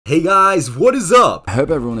Hey guys, what is up? I hope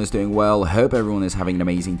everyone is doing well. Hope everyone is having an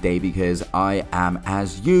amazing day because I am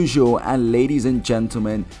as usual. And ladies and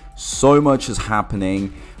gentlemen, so much is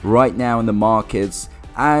happening right now in the markets.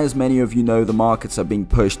 As many of you know, the markets are being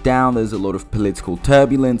pushed down. There's a lot of political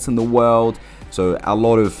turbulence in the world. So a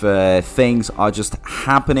lot of things are just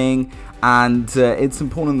happening, and it's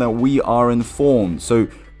important that we are informed. So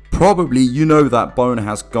probably you know that bone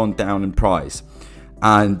has gone down in price.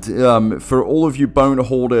 And for all of you bone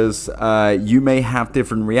holders, you may have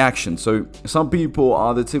different reactions. So some people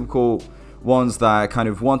are the typical ones that kind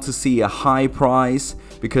of want to see a high price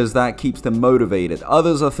because that keeps them motivated.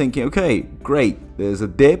 Others are thinking, okay, great, there's a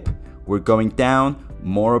dip, we're going down,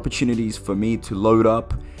 more opportunities for me to load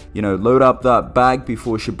up that bag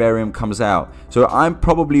before Shibarium comes out. So I'm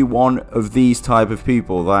probably one of these type of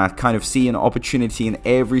people that kind of see an opportunity in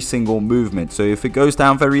every single movement. So if it goes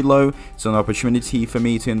down very low, it's an opportunity for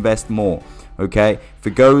me to invest more. Okay, if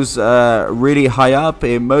it goes really high up,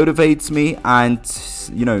 it motivates me and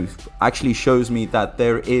actually shows me that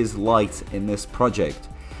there is light in this project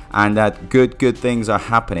and that good things are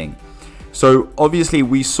happening. So obviously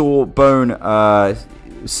we saw bone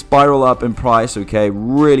spiral up in price, okay,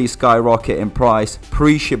 really skyrocket in price,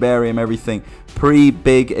 pre-Shibarium, everything,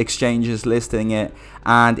 pre-big exchanges listing it,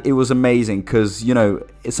 and it was amazing because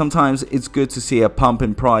sometimes it's good to see a pump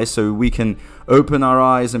in price so we can open our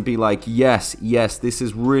eyes and be like, yes, this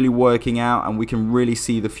is really working out and we can really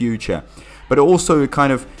see the future. But also it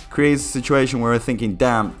kind of creates a situation where we're thinking,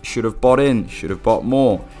 damn, should have bought in, should have bought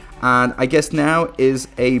more. And I guess now is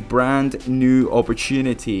a brand new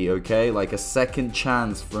opportunity, okay? Like a second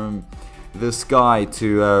chance from the sky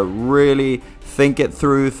to really think it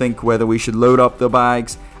through, think whether we should load up the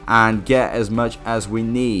bags and get as much as we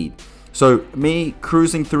need. So me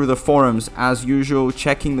cruising through the forums as usual,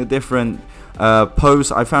 checking the different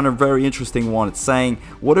posts, I found a very interesting one. It's saying,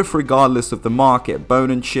 what if regardless of the market,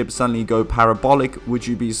 bone and Shib suddenly go parabolic? Would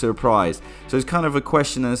you be surprised? So it's kind of a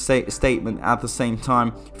question and a statement at the same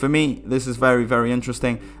time. For me, this is very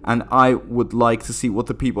interesting, and I would like to see what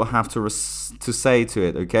the people have to say to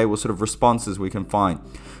it, okay? What sort of responses we can find.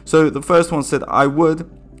 So the first one said, I would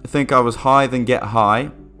think I was high, then get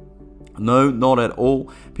high. No, not at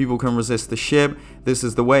all. People can resist the Shib. This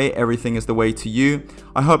is the way. Everything is the way to you.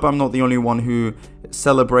 I hope I'm not the only one who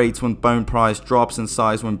celebrates when bone price drops in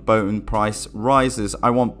size when bone price rises. I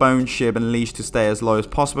want bone, Shib and Leash to stay as low as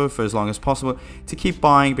possible for as long as possible to keep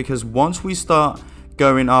buying, because once we start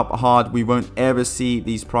going up hard, we won't ever see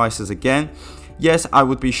these prices again. Yes, I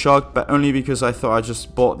would be shocked, but only because I thought I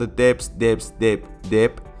just bought the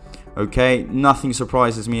dip. Okay, nothing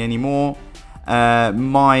surprises me anymore.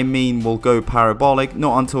 My mean will go parabolic,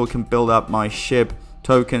 not until I can build up my Shib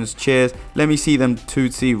tokens. Cheers. Let me see them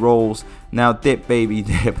Tootsie rolls. Now dip, baby,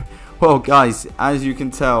 dip. Well guys, as you can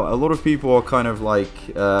tell, a lot of people are kind of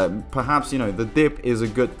like, perhaps the dip is a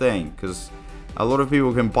good thing because a lot of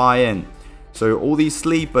people can buy in. So all these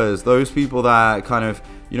sleepers, those people that kind of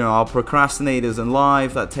are procrastinators in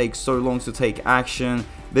life, that take so long to take action,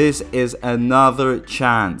 this is another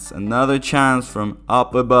chance from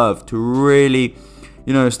up above to really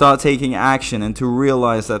start taking action and to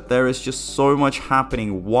realize that there is just so much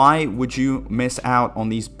happening. Why would you miss out on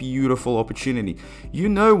these beautiful opportunities? You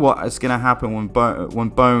know what is going to happen when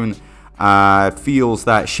bone feels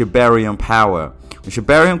that Shibarium power. When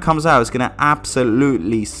Shibarium comes out, it's going to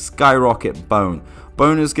absolutely skyrocket bone.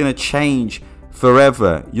 Bone is going to change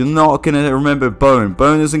forever. You're not going to remember bone.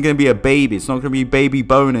 Bone isn't going to be a baby. It's not going to be baby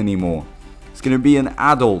bone anymore. It's going to be an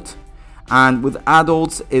adult. And with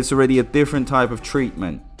adults, it's already a different type of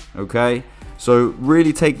treatment. Okay? So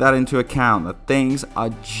really take that into account, that things are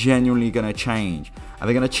genuinely going to change. And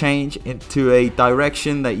they're going to change into a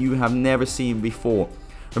direction that you have never seen before.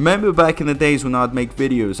 Remember back in the days when I'd make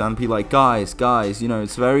videos and be like, guys,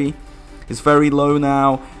 it's very low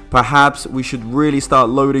now. Perhaps we should really start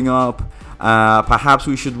loading up. Perhaps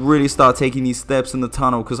we should really start taking these steps in the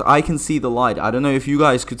tunnel, because I can see the light. I don't know if you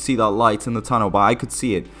guys could see that light in the tunnel, but I could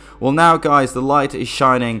see it. Well, now guys, the light is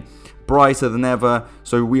shining brighter than ever,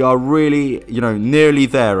 so we are really nearly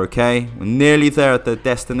there. Okay, we're nearly there at the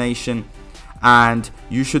destination, and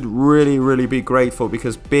you should really be grateful,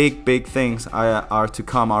 because big things are to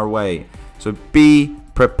come our way. So be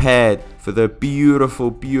prepared for the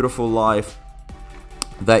beautiful life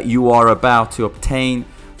that you are about to obtain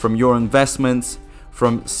from your investments,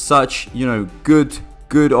 from such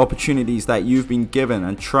good opportunities that you've been given.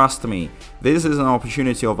 And trust me, this is an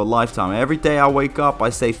opportunity of a lifetime. Every day I wake up, I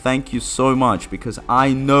say thank you so much, because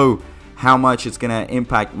I know how much it's going to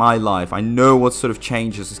impact my life. I know what sort of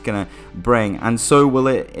changes it's going to bring, and so will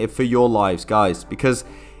it for your lives, guys, because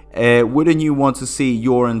wouldn't you want to see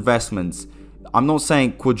your investments, I'm not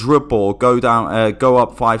saying quadruple or go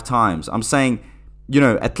up 5 times. I'm saying, you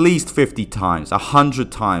know, at least 50 times,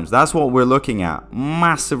 100 times. That's what we're looking at.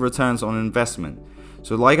 Massive returns on investment.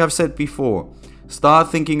 So like I've said before, start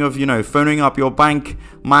thinking of, you know, phoning up your bank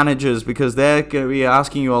managers, because they're going to be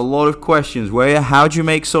asking you a lot of questions. How do you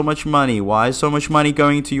make so much money? Why is so much money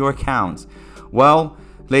going into your account? Well,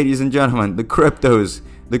 ladies and gentlemen, the cryptos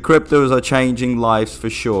are changing lives for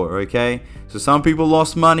sure, okay? So some people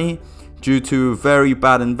lost money due to very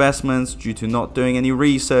bad investments, due to not doing any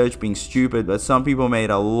research, being stupid, but some people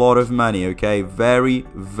made a lot of money, okay? Very,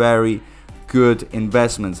 very good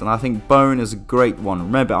investments, and I think Bone is a great one.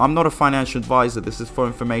 Remember, I'm not a financial advisor. This is for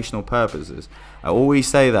informational purposes. I always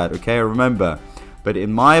say that, okay? Remember, but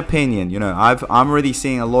in my opinion, you know, I'm already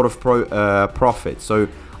seeing a lot of profit, so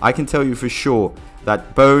I can tell you for sure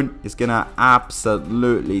that Bone is gonna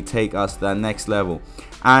absolutely take us to that next level.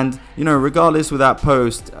 And you know, regardless with that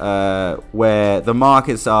post where the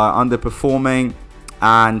markets are underperforming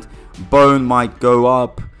and Bone might go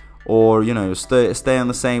up, or you know, stay on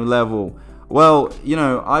the same level, well, you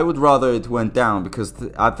know, I would rather it went down, because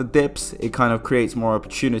at the dips it kind of creates more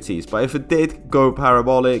opportunities. But if it did go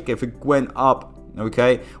parabolic, if it went up,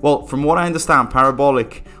 okay, well, from what I understand,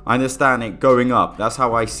 parabolic, I understand it going up. That's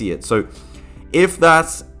how I see it. So if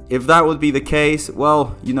that would be the case,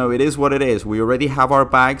 well, you know, it is what it is. We already have our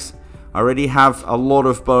bags, I already have a lot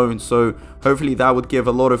of Bone, so hopefully that would give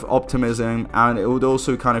a lot of optimism, and it would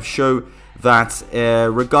also kind of show that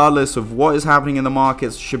regardless of what is happening in the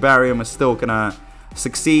markets, Shibarium is still gonna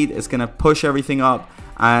succeed. It's gonna push everything up,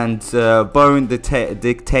 and Bone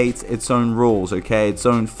dictates its own rules, okay, its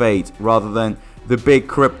own fate, rather than the big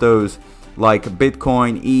cryptos like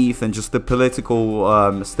Bitcoin, ETH, and just the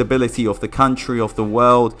political stability of the country, of the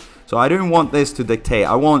world. So I don't want this to dictate.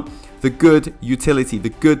 I want the good utility, the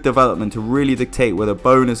good development to really dictate whether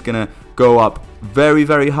Bone is gonna go up very,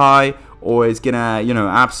 very high, or is gonna, you know,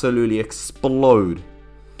 absolutely explode.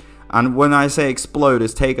 And when I say explode,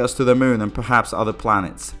 is take us to the moon and perhaps other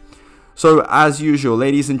planets. So as usual,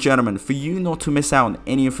 ladies and gentlemen, for you not to miss out on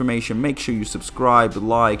any information, make sure you subscribe,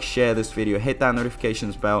 like, share this video, hit that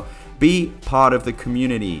notifications bell, be part of the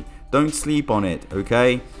community. Don't sleep on it,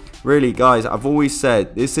 okay? Really, guys, I've always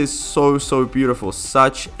said this is so beautiful.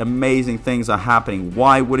 Such amazing things are happening.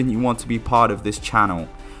 Why wouldn't you want to be part of this channel?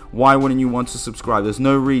 Why wouldn't you want to subscribe? There's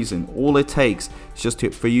no reason. All it takes is just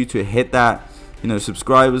for you to hit that, you know,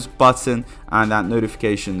 subscribers button and that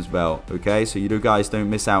notifications bell, okay? So you guys don't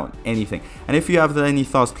miss out on anything. And if you have any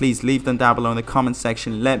thoughts, please leave them down below in the comment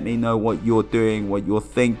section. Let me know what you're doing, what you're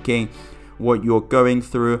thinking, what you're going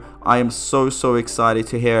through. I am so excited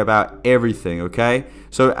to hear about everything, okay?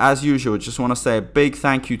 So as usual, just want to say a big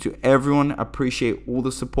thank you to everyone. Appreciate all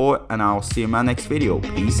the support, and I'll see you in my next video.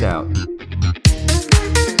 Peace out.